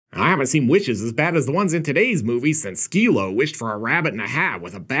I haven't seen wishes as bad as the ones in today's movie since Skilo wished for a rabbit in a hat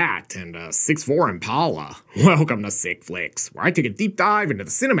with a bat and a 6'4" Impala. Welcome to Sick Flicks, where I take a deep dive into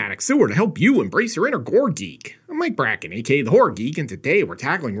the cinematic sewer to help you embrace your inner gore geek. I'm Mike Bracken, aka the Horror Geek, and today we're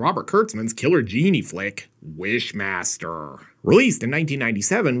tackling Robert Kurtzman's killer genie flick, Wishmaster. Released in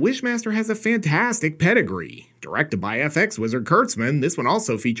 1997, Wishmaster has a fantastic pedigree. Directed by FX wizard Kurtzman, this one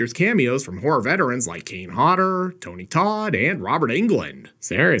also features cameos from horror veterans like Kane Hodder, Tony Todd, and Robert Englund.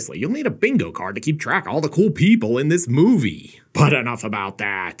 Seriously, you'll need a bingo card to keep track of all the cool people in this movie. But enough about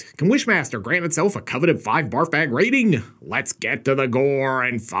that. Can Wishmaster grant itself a coveted 5 barf bag rating? Let's get to the gore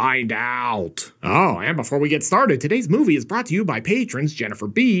and find out. Oh, and before we get started, today's movie is brought to you by patrons Jennifer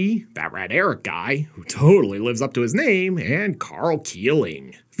B., that Rat Eric guy, who totally lives up to his name, and Carl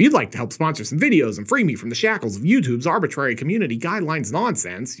Keeling. If you'd like to help sponsor some videos and free me from the shackles of YouTube's arbitrary community guidelines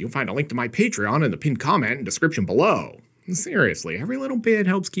nonsense, you'll find a link to my Patreon in the pinned comment and description below. Seriously, every little bit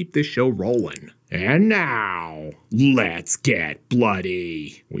helps keep this show rolling. And now, let's get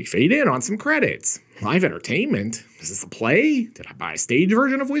bloody. We fade in on some credits. Live entertainment? Is this a play? Did I buy a stage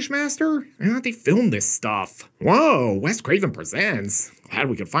version of Wishmaster? I thought they filmed this stuff. Whoa, Wes Craven Presents. Glad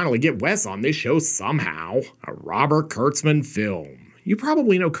we could finally get Wes on this show somehow. A Robert Kurtzman film. You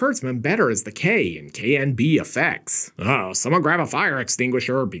probably know Kurtzman better as the K in KNB Effects. Oh, someone grab a fire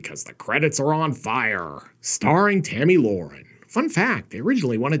extinguisher because the credits are on fire. Starring Tammy Lauren. Fun fact, they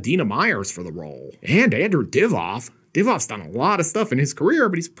originally wanted Dina Myers for the role. And Andrew Divoff. Divoff's done a lot of stuff in his career,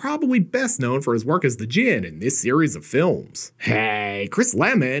 but he's probably best known for his work as the Djinn in this series of films. Hey, Chris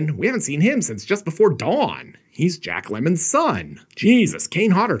Lemmon, we haven't seen him since Just Before Dawn. He's Jack Lemmon's son. Jesus,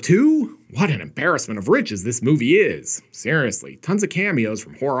 Kane Hodder too? What an embarrassment of riches this movie is. Seriously, tons of cameos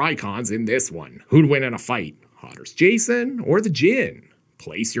from horror icons in this one. Who'd win in a fight? Hodder's Jason or the Djinn?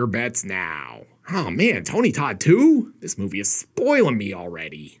 Place your bets now. Oh man, Tony Todd too? This movie is spoiling me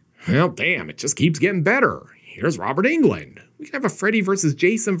already. Well damn, it just keeps getting better. Here's Robert Englund. We can have a Freddy vs.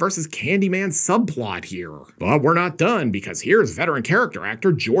 Jason vs. Candyman subplot here. But we're not done because here's veteran character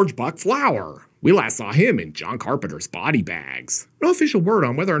actor George Buck Flower. We last saw him in John Carpenter's Body Bags. No official word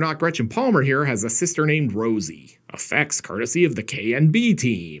on whether or not Gretchen Palmer here has a sister named Rosie. Effects courtesy of the KNB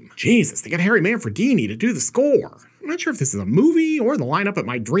team. Jesus, they got Harry Manfredini to do the score. I'm not sure if this is a movie or the lineup at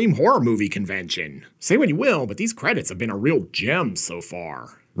my dream horror movie convention. Say what you will, but these credits have been a real gem so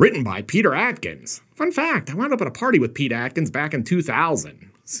far. Written by Peter Atkins. Fun fact, I wound up at a party with Pete Atkins back in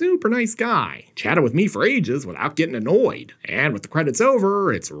 2000. Super nice guy. Chatted with me for ages without getting annoyed. And with the credits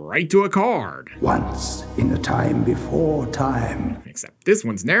over, it's right to a card. Once in a time before time. Except this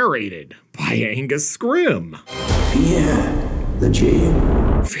one's narrated by Angus Scrim. Fear the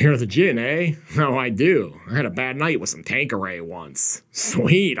Djinn. Fear the Djinn, eh? Oh, I do. I had a bad night with some Tanqueray once.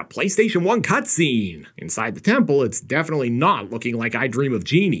 Sweet, a PlayStation 1 cutscene. Inside the temple, it's definitely not looking like I Dream of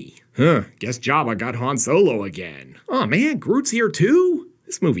Genie. Huh, guess Jabba got Han Solo again. Oh man, Groot's here too?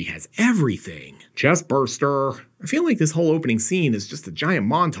 This movie has everything. Chestburster. I feel like this whole opening scene is just a giant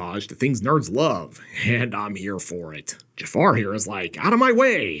montage to things nerds love, and I'm here for it. Jafar here is like, out of my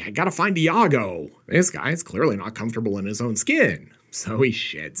way, I gotta find Iago. This guy is clearly not comfortable in his own skin, so he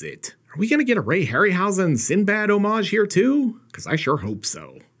sheds it. Are we gonna get a Ray Harryhausen Sinbad homage here too? Cause I sure hope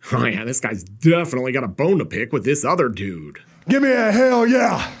so. Oh yeah, this guy's definitely got a bone to pick with this other dude. Give me a hell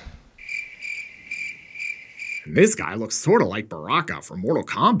yeah! And this guy looks sorta like Baraka from Mortal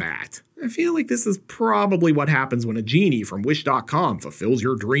Kombat. I feel like this is probably what happens when a genie from Wish.com fulfills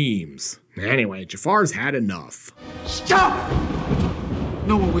your dreams. Anyway, Jafar's had enough. Stop!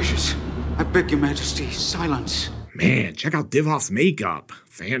 No more wishes. I beg your majesty, silence. Man, check out Divoff's makeup.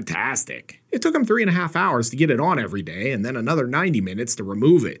 Fantastic. It took him 3.5 hours to get it on every day and then another 90 minutes to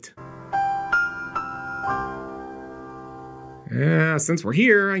remove it. Since we're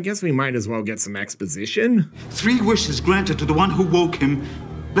here, I guess we might as well get some exposition. 3 wishes granted to the one who woke him.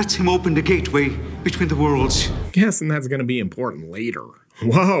 Lets him open the gateway between the worlds. Guessing that's gonna be important later.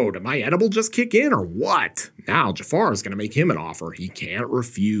 Whoa, did my edible just kick in or what? Now Jafar's gonna make him an offer he can't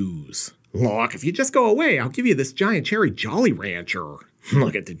refuse. Look, if you just go away, I'll give you this giant cherry Jolly Rancher.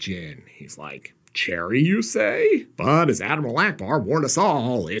 Look at the Djinn. He's like, cherry, you say? But as Admiral Akbar warned us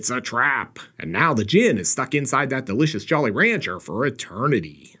all, it's a trap. And now the Djinn is stuck inside that delicious Jolly Rancher for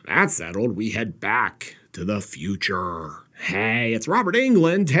eternity. That settled, we head back to the future. Hey, it's Robert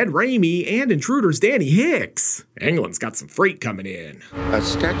Englund, Ted Raimi, and Intruder's Danny Hicks. Englund's got some freight coming in. A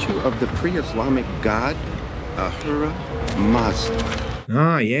statue of the pre-Islamic god, Ahura Mazda.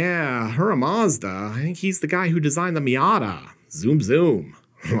 Oh yeah, Ahura Mazda. I think he's the guy who designed the Miata. Zoom zoom.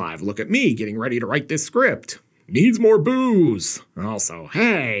 Live look at me getting ready to write this script. Needs more booze. Also,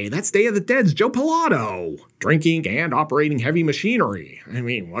 hey, that's Day of the Dead's Joe Pilato. Drinking and operating heavy machinery. I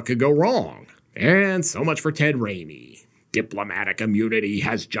mean, what could go wrong? And so much for Ted Raimi. Diplomatic immunity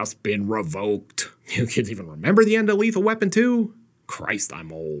has just been revoked. You kids even remember the end of Lethal Weapon 2? Christ,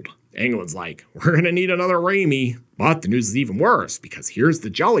 I'm old. England's like, we're gonna need another Raimi. But the news is even worse, because here's the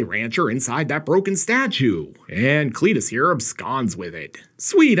Jolly Rancher inside that broken statue. And Cletus here absconds with it.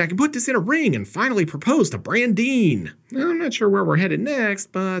 Sweet, I can put this in a ring and finally propose to Brandine. I'm not sure where we're headed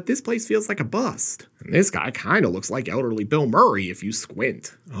next, but this place feels like a bust. And this guy kinda looks like elderly Bill Murray if you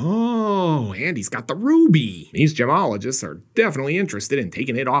squint. Oh, and he's got the ruby. These gemologists are definitely interested in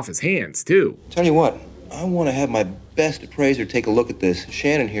taking it off his hands, too. Tell you what, I want to have my best appraiser take a look at this.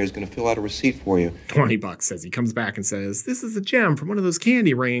 Shannon here is going to fill out a receipt for you. $20 says he comes back and says, this is a gem from one of those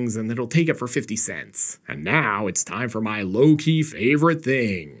candy rings and it'll take it for 50 cents. And now it's time for my low-key favorite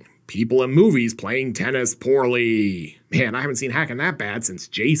thing. People in movies playing tennis poorly. Man, I haven't seen hacking that bad since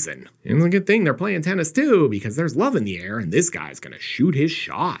Jason. And it's a good thing they're playing tennis too, because there's love in the air and this guy's gonna shoot his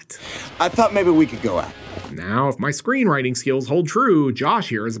shot. I thought maybe we could go out. Now, if my screenwriting skills hold true, Josh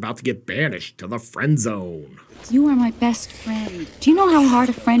here is about to get banished to the friend zone. You are my best friend. Do you know how hard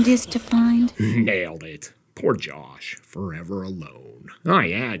a friend is to find? Nailed it. Poor Josh, forever alone. Oh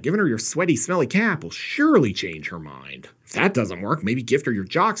yeah, giving her your sweaty, smelly cap will surely change her mind. If that doesn't work, maybe gift her your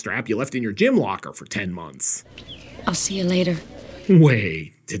jockstrap you left in your gym locker for 10 months. I'll see you later.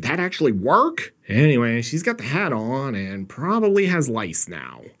 Wait, did that actually work? Anyway, she's got the hat on and probably has lice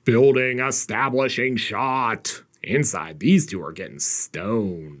now. Building establishing shot. Inside, these two are getting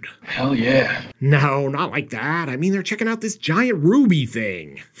stoned. Hell yeah. No, not like that. I mean, they're checking out this giant ruby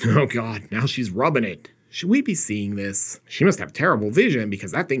thing. Oh god, now she's rubbing it. Should we be seeing this? She must have terrible vision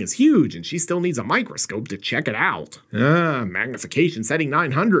because that thing is huge and she still needs a microscope to check it out. Magnification setting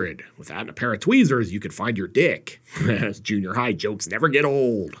 900. With that and a pair of tweezers, you could find your dick. Junior high jokes never get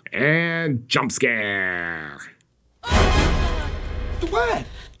old. And jump scare. What?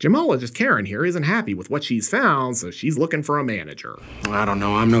 Gemologist Karen here isn't happy with what she's found, so she's looking for a manager. I don't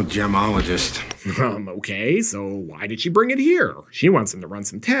know, I'm no gemologist. Okay, so why did she bring it here? She wants him to run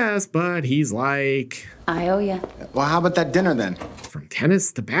some tests, but he's like... I owe ya. Well, how about that dinner then? From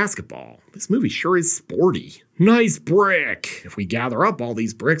tennis to basketball, this movie sure is sporty. Nice brick! If we gather up all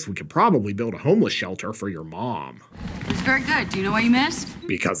these bricks, we could probably build a homeless shelter for your mom. It was very good. Do you know why you missed?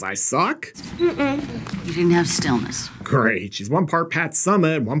 Because I suck? You didn't have stillness. Great, she's one part Pat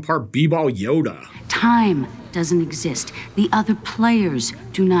Summitt, one part B-Ball Yoda. Time doesn't exist. The other players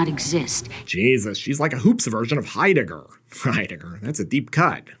do not exist. Jesus, she's like a hoops version of Heidegger. Heidegger, that's a deep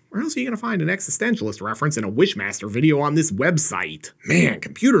cut. Where else are you going to find an existentialist reference in a Wishmaster video on this website? Man,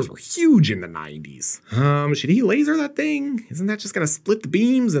 computers were huge in the 90s. Should he laser that thing? Isn't that just going to split the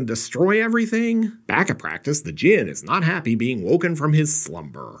beams and destroy everything? Back at practice, the Djinn is not happy being woken from his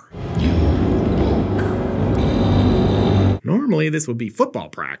slumber. Normally this would be football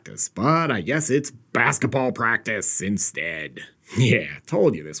practice, but I guess it's basketball practice instead. Yeah,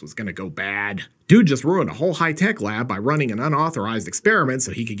 told you this was gonna go bad. Dude just ruined a whole high-tech lab by running an unauthorized experiment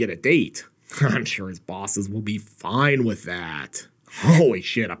so he could get a date. I'm sure his bosses will be fine with that. Holy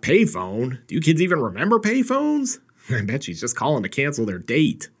shit, a payphone? Do you kids even remember payphones? I bet she's just calling to cancel their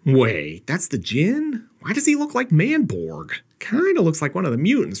date. Wait, that's the Djinn? Why does he look like Manborg? Kinda looks like one of the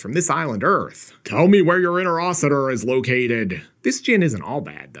mutants from this island Earth. Tell me where your interocitor is located. This Djinn isn't all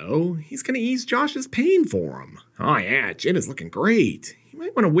bad though. He's gonna ease Josh's pain for him. Oh yeah, Djinn is looking great. You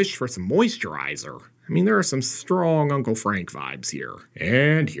might want to wish for some moisturizer. I mean, there are some strong Uncle Frank vibes here.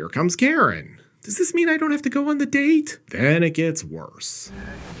 And here comes Karen. Does this mean I don't have to go on the date? Then it gets worse.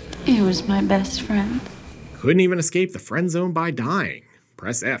 He was my best friend. Couldn't even escape the friend zone by dying.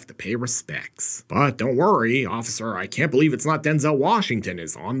 Press F to pay respects. But don't worry, officer, I can't believe it's not Denzel Washington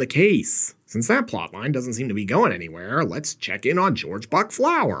is on the case. Since that plotline doesn't seem to be going anywhere, let's check in on George Buck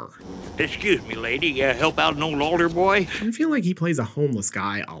Flower. Excuse me, lady, help out an old altar boy? I feel like he plays a homeless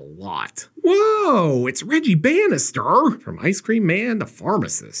guy a lot. Whoa, it's Reggie Bannister! From Ice Cream Man to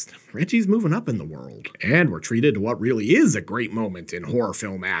Pharmacist. Reggie's moving up in the world. And we're treated to what really is a great moment in horror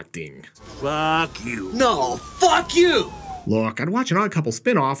film acting. Fuck you. No, fuck you! Look, I'd watch an Odd Couple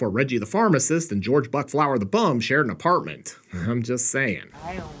spinoff where Reggie the Pharmacist and George Buck Flower the Bum shared an apartment. I'm just saying.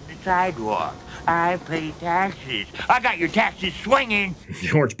 I own the sidewalk. I pay taxes. I got your taxes swinging.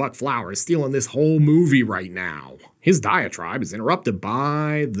 George Buck Flower is stealing this whole movie right now. His diatribe is interrupted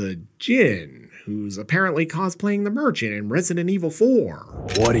by the Djinn, who's apparently cosplaying the merchant in Resident Evil 4.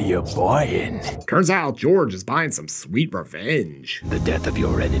 What are you buying? Turns out George is buying some sweet revenge. The death of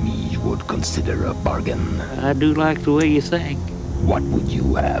your enemies would consider a bargain. I do like the way you think. What would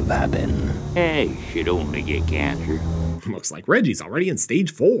you have happen? Hey, should only get cancer. Looks like Reggie's already in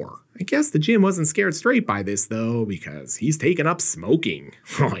stage 4. I guess the Djinn wasn't scared straight by this though, because he's taken up smoking.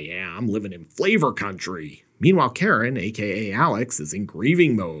 Oh yeah, I'm living in flavor country. Meanwhile, Karen, aka Alex, is in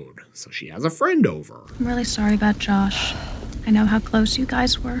grieving mode, so she has a friend over. I'm really sorry about Josh. I know how close you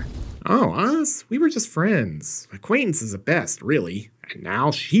guys were. Oh, us? We were just friends. Acquaintances at best, really. And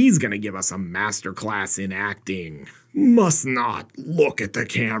now she's gonna give us a masterclass in acting. Must not look at the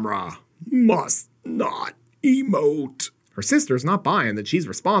camera. Must not emote. Her sister's not buying that she's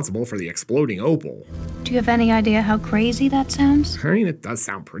responsible for the exploding opal. Do you have any idea how crazy that sounds? I mean, it does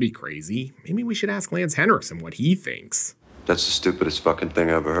sound pretty crazy. Maybe we should ask Lance Henriksen what he thinks. That's the stupidest fucking thing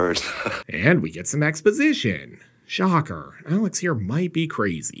I ever heard. And we get some exposition. Shocker, Alex here might be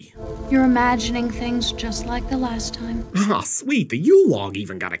crazy. You're imagining things just like the last time. Ah, sweet, the U-Log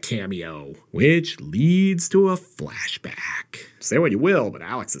even got a cameo, which leads to a flashback. Say what you will, but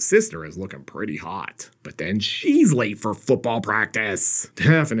Alex's sister is looking pretty hot. But then she's late for football practice.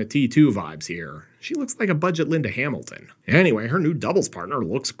 Definite T2 vibes here. She looks like a budget Linda Hamilton. Anyway, her new doubles partner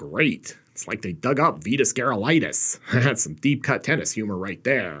looks great. It's like they dug up Vita Scarolitis. That's some deep-cut tennis humor right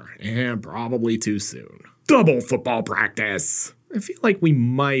there, and probably too soon. Double football practice! I feel like we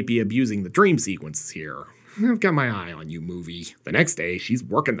might be abusing the dream sequences here. I've got my eye on you, movie. The next day, she's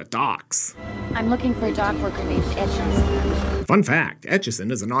working the docks. I'm looking for a dock worker named Etchison. Fun fact,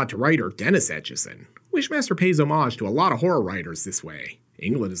 Etchison is a nod to writer Dennis Etchison. Wishmaster pays homage to a lot of horror writers this way.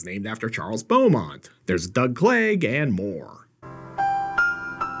 England is named after Charles Beaumont. There's Doug Clegg and more.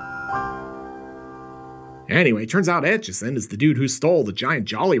 Anyway, turns out Etchison is the dude who stole the giant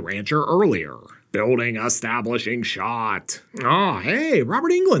Jolly Rancher earlier. Building establishing shot. Oh, hey,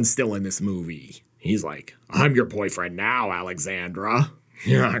 Robert Englund's still in this movie. He's like, I'm your boyfriend now, Alexandra.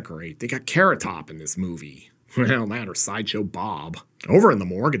 Yeah, great. They got Carrot Top in this movie. Well, that or Sideshow Bob. Over in the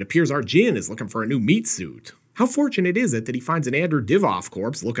morgue, it appears our Djinn is looking for a new meat suit. How fortunate is it that he finds an Andrew Divoff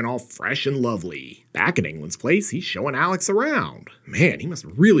corpse looking all fresh and lovely? Back at England's place, he's showing Alex around. Man, he must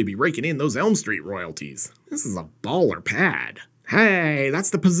really be raking in those Elm Street royalties. This is a baller pad. Hey, that's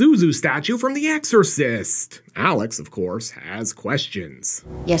the Pazuzu statue from The Exorcist. Alex, of course, has questions.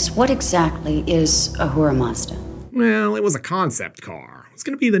 Yes, what exactly is a Wishmaster? Well, it was a concept car. It was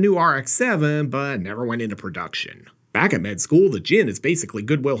going to be the new RX-7, but never went into production. Back at med school, the Djinn is basically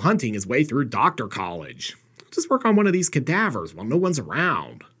Goodwill Hunting his way through doctor college. Just work on one of these cadavers while no one's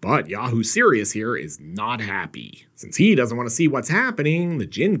around. But Yahoo Serious here is not happy. Since he doesn't want to see what's happening, the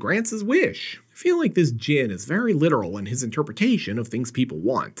Djinn grants his wish. I feel like this Djinn is very literal in his interpretation of things people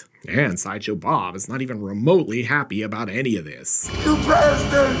want. And Sideshow Bob is not even remotely happy about any of this. You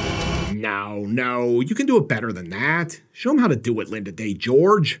bastard! No, you can do it better than that. Show him how to do it, Linda Day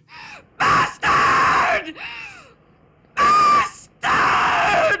George. Bastard!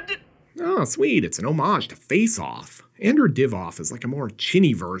 Bastard! Oh, sweet, it's an homage to Face Off. Andrew Divoff is like a more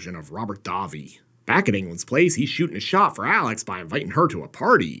chinny version of Robert Davi. Back at England's place, he's shooting a shot for Alex by inviting her to a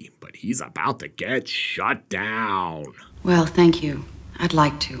party, but he's about to get shut down. Well, thank you. I'd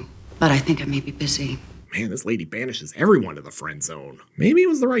like to, but I think I may be busy. Man, this lady banishes everyone to the friend zone. Maybe it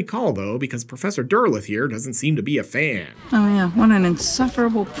was the right call, though, because Professor Derleth here doesn't seem to be a fan. Oh yeah, what an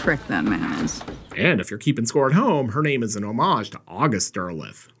insufferable prick that man is. And if you're keeping score at home, her name is an homage to August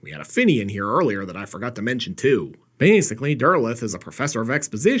Derleth. We had a Finny in here earlier that I forgot to mention, too. Basically, Derleth is a professor of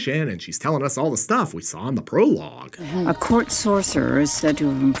exposition, and she's telling us all the stuff we saw in the prologue. A court sorcerer is said to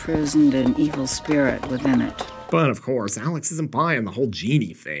have imprisoned an evil spirit within it. But of course, Alex isn't buying the whole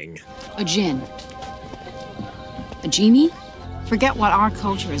genie thing. A Djinn. A genie? Forget what our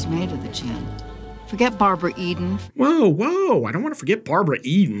culture is made of the Djinn. Forget Barbara Eden. Whoa, I don't want to forget Barbara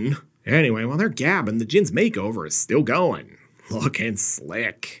Eden. Anyway, while they're gabbing, the Djinn's makeover is still going. Looking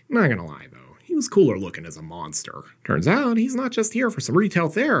slick. Not gonna lie, though. He was cooler looking as a monster. Turns out he's not just here for some retail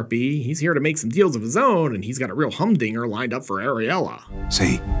therapy, he's here to make some deals of his own, and he's got a real humdinger lined up for Ariella.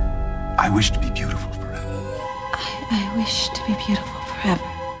 Say, I wish to be beautiful forever. I wish to be beautiful forever.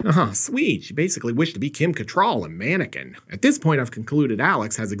 Ah, sweet. She basically wished to be Kim Cattrall and Mannequin. At this point, I've concluded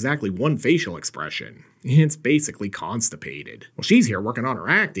Alex has exactly one facial expression. It's basically constipated. While she's here working on her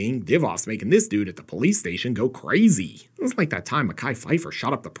acting, Divoff's making this dude at the police station go crazy. It's like that time Mekhi Phifer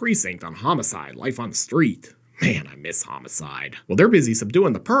shot up the precinct on Homicide, Life on the Street. Man, I miss Homicide. While they're busy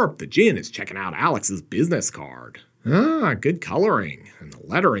subduing the perp, the Djinn is checking out Alex's business card. Ah, good coloring. And the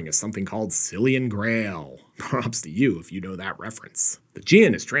lettering is something called Cillian Grail. Props to you if you know that reference. The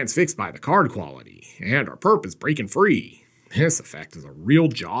Djinn is transfixed by the card quality, and our perp is breaking free. This effect is a real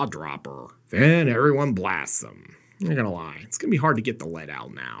jaw dropper. Then everyone blasts them. I'm not gonna lie, it's gonna be hard to get the lead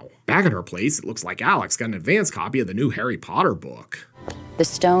out now. Back at her place, it looks like Alex got an advance copy of the new Harry Potter book. The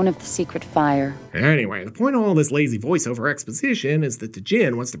Stone of the Secret Fire. Anyway, the point of all this lazy voiceover exposition is that the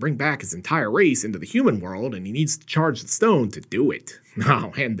Djinn wants to bring back his entire race into the human world, and he needs to charge the stone to do it.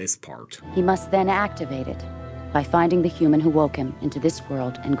 Oh, and this part. He must then activate it by finding the human who woke him into this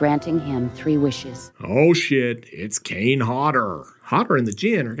world and granting him 3 wishes. Oh shit, it's Kane Hodder. Hodder and the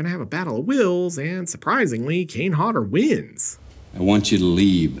Djinn are gonna have a battle of wills, and surprisingly, Kane Hodder wins. I want you to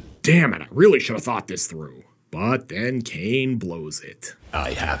leave. Damn it, I really should have thought this through. But then Kane blows it.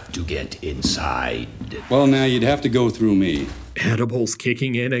 I have to get inside. Well, now you'd have to go through me. Edibles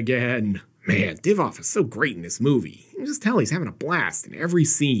kicking in again. Man, Divoff is so great in this movie. You can just tell he's having a blast in every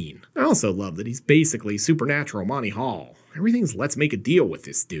scene. I also love that he's basically supernatural Monty Hall. Everything's let's make a deal with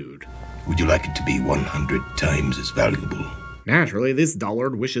this dude. Would you like it to be 100 times as valuable? Naturally, this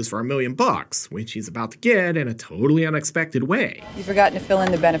dullard wishes for $1 million, which he's about to get in a totally unexpected way. You've forgotten to fill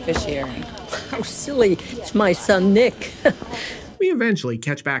in the beneficiary. How silly. It's my son, Nick. We eventually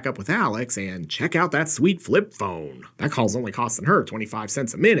catch back up with Alex and check out that sweet flip phone. That call's only costing her 25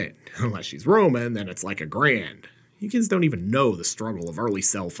 cents a minute. Unless she's Roman, then it's like $1,000. You kids don't even know the struggle of early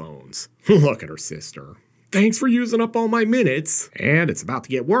cell phones. Look at her sister. Thanks for using up all my minutes. And it's about to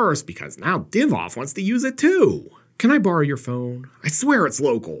get worse because now Divoff wants to use it too. Can I borrow your phone? I swear it's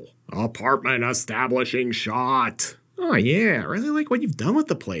local. Apartment establishing shot. Oh yeah, I really like what you've done with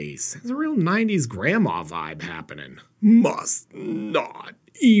the place. There's a real 90s grandma vibe happening. Must not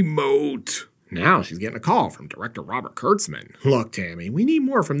emote. Now she's getting a call from director Robert Kurtzman. Look, Tammy, we need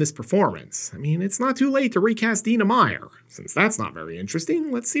more from this performance. I mean, it's not too late to recast Dina Meyer. Since that's not very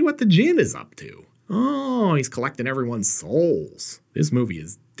interesting, let's see what the Djinn is up to. Oh, he's collecting everyone's souls. This movie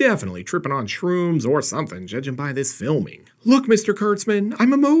is definitely tripping on shrooms or something, judging by this filming. Look, Mr. Kurtzman,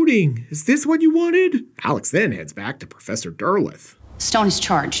 I'm emoting. Is this what you wanted? Alex then heads back to Professor Derleth. Stone is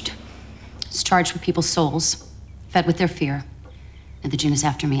charged. It's charged with people's souls, fed with their fear. And the Djinn is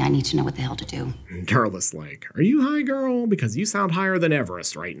after me. I need to know what the hell to do. Derleth's like, are you high, girl? Because you sound higher than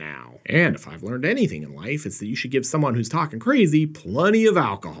Everest right now. And if I've learned anything in life, it's that you should give someone who's talking crazy plenty of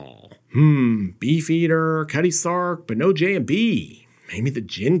alcohol. Beefeater, Cutty Sark, but no J&B. Maybe the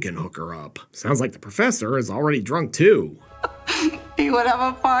Djinn can hook her up. Sounds like the professor is already drunk too. He would have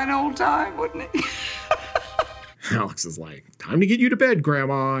a fine old time, wouldn't he? Alex is like, time to get you to bed,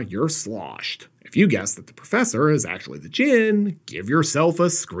 Grandma. You're sloshed. If you guess that the professor is actually the Djinn, give yourself a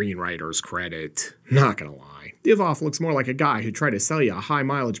screenwriter's credit. Not gonna lie, Divoff looks more like a guy who tried to sell you a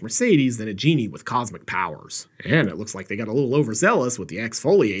high-mileage Mercedes than a genie with cosmic powers. And it looks like they got a little overzealous with the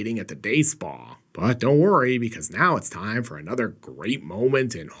exfoliating at the day spa. But don't worry, because now it's time for another great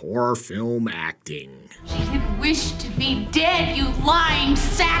moment in horror film acting. She didn't wish to be dead, you lying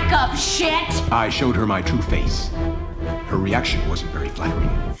sack of shit! I showed her my true face. Her reaction wasn't very flattering.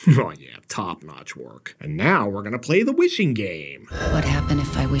 Oh yeah, top-notch work. And now we're gonna play the wishing game. What happened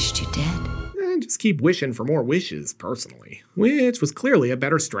if I wished you dead? Just keep wishing for more wishes, personally. Which was clearly a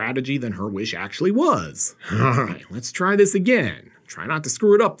better strategy than her wish actually was. Alright, let's try this again. Try not to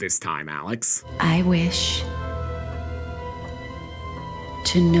screw it up this time, Alex. I wish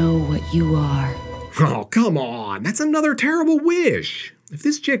to know what you are. Oh, come on. That's another terrible wish. If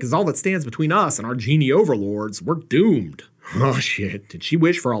this chick is all that stands between us and our genie overlords, we're doomed. Oh shit, did she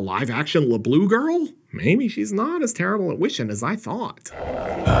wish for a live-action LeBlue girl? Maybe she's not as terrible at wishing as I thought.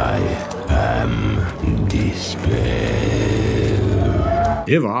 I am despair.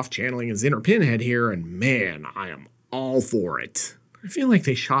 Divoff channeling his inner pinhead here, and man, I am all for it. I feel like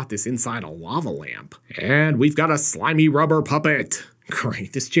they shot this inside a lava lamp. And we've got a slimy rubber puppet.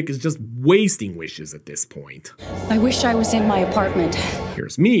 Great, this chick is just wasting wishes at this point. I wish I was in my apartment.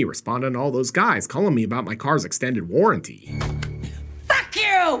 Here's me responding to all those guys calling me about my car's extended warranty. Fuck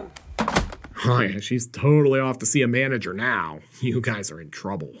you! Oh yeah, she's totally off to see a manager now. You guys are in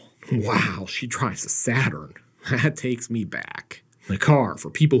trouble. Wow, she drives a Saturn. That takes me back. The car for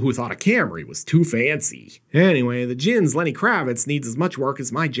people who thought a Camry was too fancy. Anyway, the Djinn's Lenny Kravitz needs as much work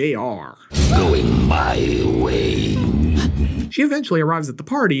as my JR. Going my way. She eventually arrives at the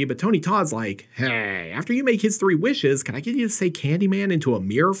party, but Tony Todd's like, hey, after you make his 3 wishes, can I get you to say Candyman into a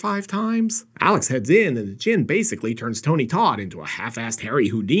mirror 5 times? Alex heads in, and the Djinn basically turns Tony Todd into a half-assed Harry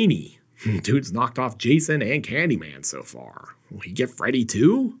Houdini. Dude's knocked off Jason and Candyman so far. Will he get Freddy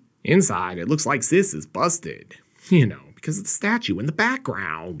too? Inside, it looks like Sis is busted. You know, because of the statue in the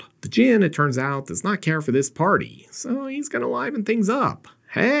background. The Djinn, it turns out, does not care for this party, so he's gonna liven things up.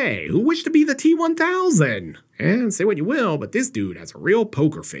 Hey, who wished to be the T-1000? And say what you will, but this dude has a real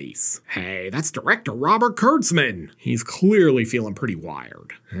poker face. Hey, that's director Robert Kurtzman. He's clearly feeling pretty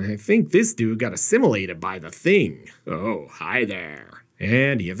wired. I think this dude got assimilated by the Thing. Oh, hi there.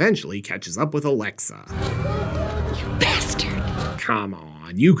 And he eventually catches up with Alexa. You bastard. Come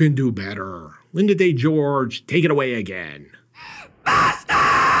on, you can do better. Linda Day George, take it away again.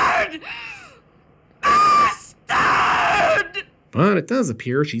 Bastard! Bastard! But it does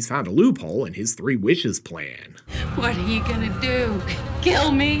appear she's found a loophole in his 3 wishes plan. What are you gonna do?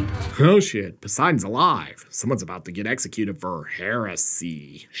 Kill me? Oh shit, Poseidon's alive. Someone's about to get executed for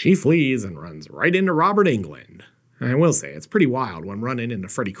heresy. She flees and runs right into Robert Englund. I will say, it's pretty wild when running into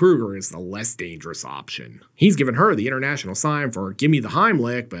Freddy Krueger is the less dangerous option. He's given her the international sign for gimme the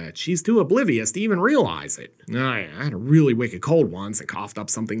Heimlich, but she's too oblivious to even realize it. I had a really wicked cold once and coughed up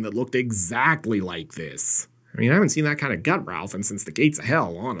something that looked exactly like this. I mean, I haven't seen that kind of gut-ralphing since the Gates of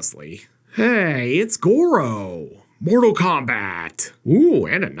Hell, honestly. Hey, it's Goro! Mortal Kombat! Ooh,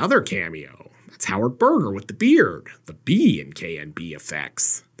 and another cameo. That's Howard Berger with the beard, the B in KNB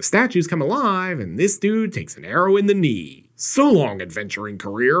effects. The statues come alive, and this dude takes an arrow in the knee. So long, adventuring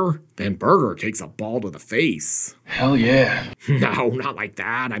career. Then Berger takes a ball to the face. Hell yeah. No, not like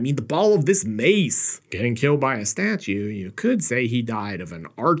that. I mean the ball of this mace. Getting killed by a statue, you could say he died of an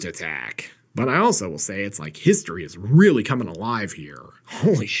art attack. But I also will say it's like history is really coming alive here.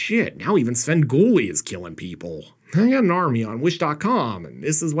 Holy shit, now even Sven Gulli is killing people. I got an army on Wish.com, and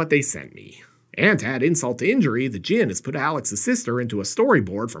this is what they sent me. And to add insult to injury, the Djinn has put Alex's sister into a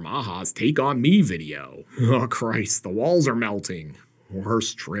storyboard from Aha's Take On Me video. Oh Christ, the walls are melting.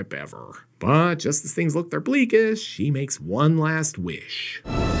 Worst trip ever. But just as things look their bleakest, she makes one last wish.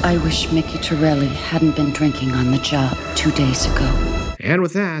 I wish Mickey Torelli hadn't been drinking on the job 2 days ago. And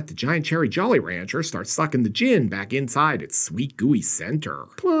with that, the giant cherry Jolly Rancher starts sucking the Djinn back inside its sweet gooey center.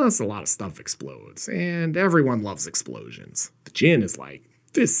 Plus, a lot of stuff explodes, and everyone loves explosions. The Djinn is like,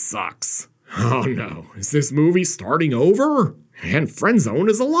 this sucks. Oh no, is this movie starting over? And Friendzone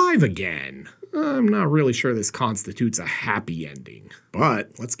is alive again. I'm not really sure this constitutes a happy ending.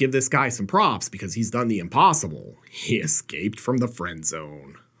 But let's give this guy some props because he's done the impossible. He escaped from the friend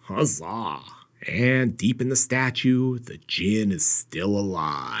zone. Huzzah. And deep in the statue, the Djinn is still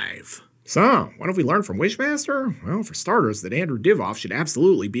alive. So, what have we learned from Wishmaster? Well, for starters, that Andrew Divoff should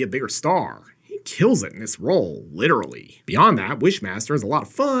absolutely be a bigger star. He kills it in this role, literally. Beyond that, Wishmaster is a lot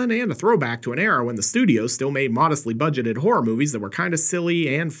of fun and a throwback to an era when the studio still made modestly budgeted horror movies that were kinda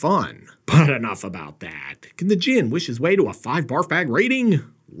silly and fun. But enough about that. Can the Djinn wish his way to a 5 barf bag rating?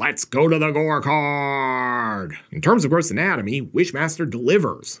 Let's go to the gore card! In terms of gross anatomy, Wishmaster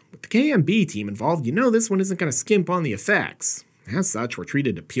delivers. With the KMB team involved, you know this one isn't gonna skimp on the effects. As such, we're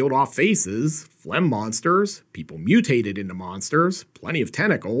treated to peeled off faces, phlegm monsters, people mutated into monsters, plenty of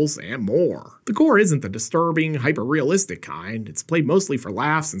tentacles, and more. The gore isn't the disturbing, hyper-realistic kind. It's played mostly for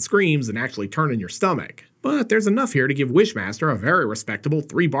laughs and screams and actually turning your stomach. But there's enough here to give Wishmaster a very respectable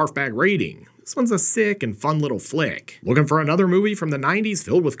 3 barf bag rating. This one's a sick and fun little flick. Looking for another movie from the 90s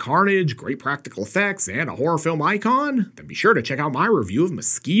filled with carnage, great practical effects, and a horror film icon? Then be sure to check out my review of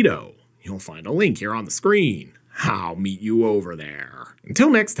Mosquito. You'll find a link here on the screen. I'll meet you over there. Until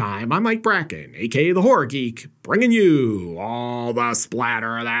next time, I'm Mike Bracken, aka the Horror Geek, bringing you all the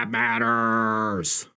splatter that matters.